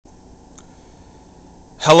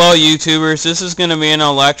Hello YouTubers, this is going to be an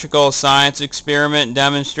electrical science experiment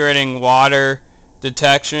demonstrating water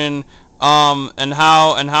detection. And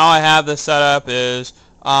how I have this set up is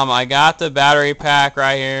I got the battery pack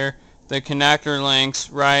right here, the connector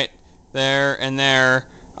links right there and there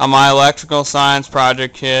on my electrical science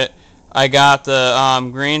project kit. I got the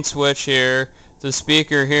green switch here, the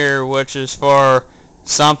speaker here, which is for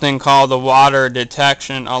something called the water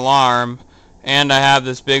detection alarm, and I have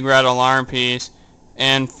this big red alarm piece.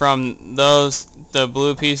 And from those, the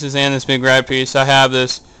blue pieces and this big red piece, I have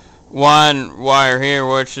this one wire here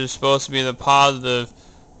which is supposed to be the positive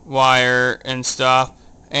wire and stuff,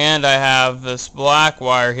 and I have this black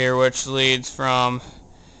wire here which leads from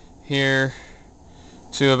here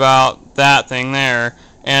to about that thing there.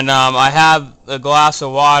 And I have a glass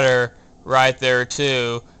of water right there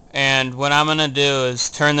too, and what I'm gonna do is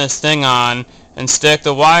turn this thing on and stick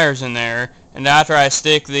the wires in there, and after I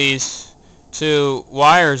stick these two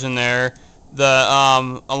wires in there, the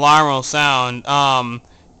alarm will sound.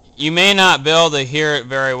 You may not be able to hear it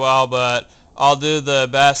very well, but I'll do the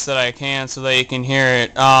best that I can so that you can hear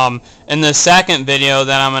it. In the second video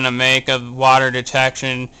that I'm going to make of water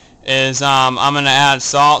detection is I'm going to add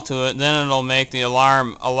salt to it, then it'll make the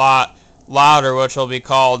alarm a lot louder, which will be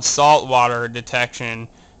called salt water detection.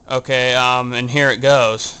 Okay, and here it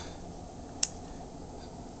goes.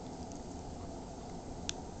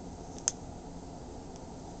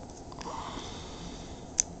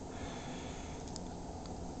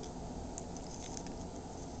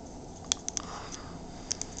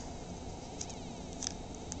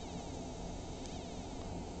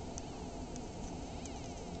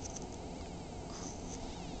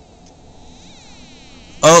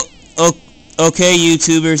 Okay,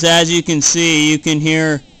 YouTubers, as you can see, you can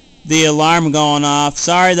hear the alarm going off.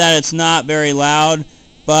 Sorry that it's not very loud,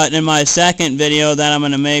 but in my second video that I'm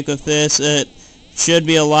going to make with this, it should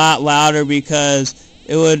be a lot louder, because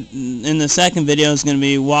it would, in the second video, is going to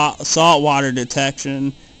be salt water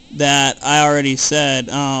detection that I already said.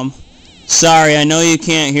 Sorry, I know you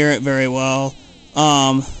can't hear it very well.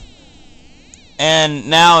 And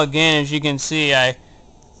now again, as you can see, I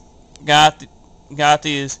got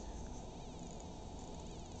these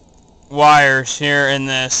wires here in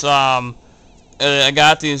this I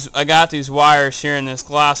got these wires here in this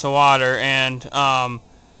glass of water, and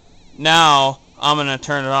now I'm gonna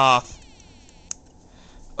turn it off.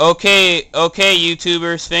 Okay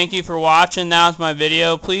YouTubers, thank you for watching. Now's my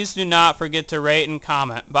video. Please do not forget to rate and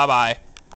comment. Bye bye.